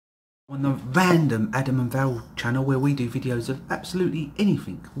On the random Adam and Val channel, where we do videos of absolutely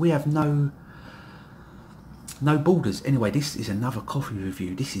anything. We have no borders. Anyway, this is another coffee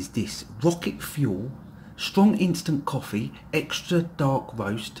review. This is Rocket Fuel Strong Instant Coffee Extra Dark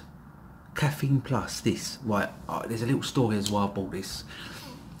Roast Caffeine Plus. Right, there's a little story as why I bought this.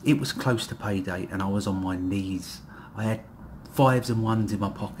 It was close to payday and I was on my knees. I had 5s and 1s in my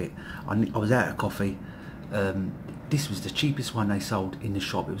pocket. I was out of coffee. This was the cheapest one they sold in the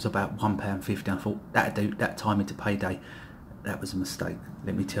shop. It was about £1.50. I thought that'd do, that time into payday. That was a mistake.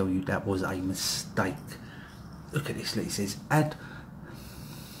 Let me tell you, that was a mistake. Look at this. It says add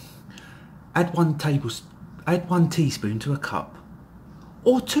 1 teaspoon to a cup,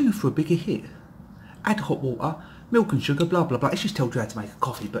 or 2 for a bigger hit. Add hot water, milk and sugar, blah blah blah. It's just told you how to make a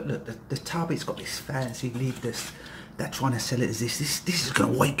coffee. But look, the tub, it's got this fancy lid. They're trying to sell it as this is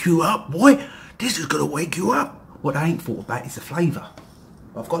gonna wake you up, boy. This is gonna wake you up. What I ain't thought about is the flavour.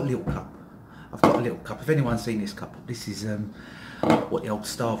 I've got a little cup. If anyone's seen this cup, this is what the old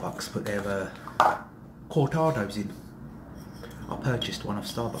Starbucks put their cortados in. I purchased one of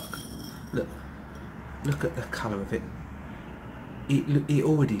Starbucks. Look at the colour of it. It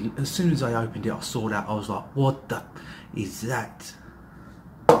already, as soon as I opened it, I saw that. I was like, what the is that?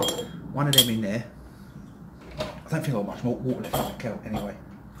 One of them in there. I don't think I've got much more water left in the kettle anyway.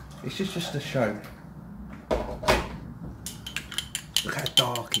 It's just to show. Look how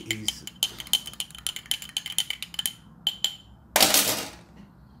dark it is.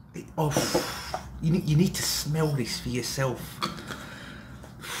 You need to smell this for yourself.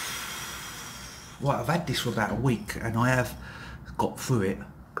 Right, I've had this for about a week and I have got through it,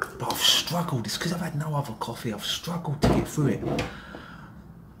 but I've struggled. It's because I've had no other coffee. I've struggled to get through it.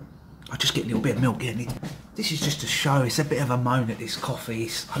 I just get a little bit of milk in it. This is just to show. It's a bit of a moan at this coffee.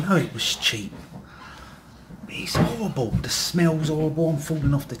 I know it was cheap. It's horrible. The smell's horrible. I'm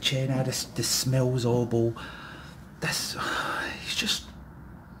falling off the chair now. The smell's horrible. It's just,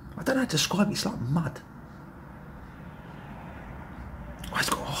 I don't know how to describe it. It's like mud. It's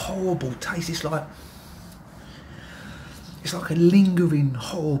got a horrible taste. It's like a lingering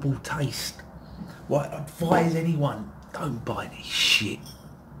horrible taste. Right, I advise anyone, don't buy this shit.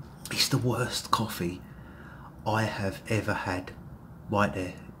 It's the worst coffee I have ever had. Right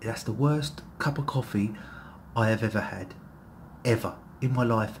there. That's the worst cup of coffee I have ever had. Ever. In my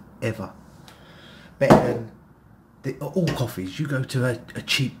life. Ever. Better than all coffees. You go to a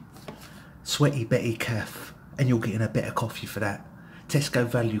cheap Sweaty Betty Cafe and you're getting a better coffee for that. Tesco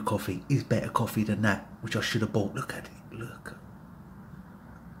Value Coffee is better coffee than that, which I should have bought. Look at it. Look.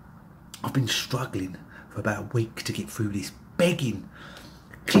 I've been struggling for about a week to get through this. Begging.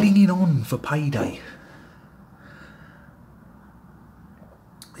 Clinging on for payday.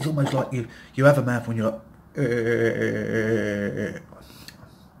 It's almost like you have a mouth when you're like,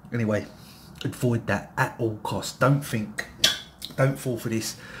 anyway, avoid that at all costs. Don't fall for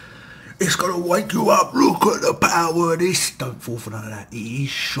this. It's gonna wake you up. Look at the power of this. Don't fall for none of that. It is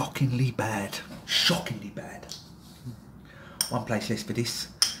shockingly bad. Shockingly bad. One place less for this.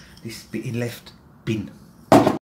 This bit in left bin.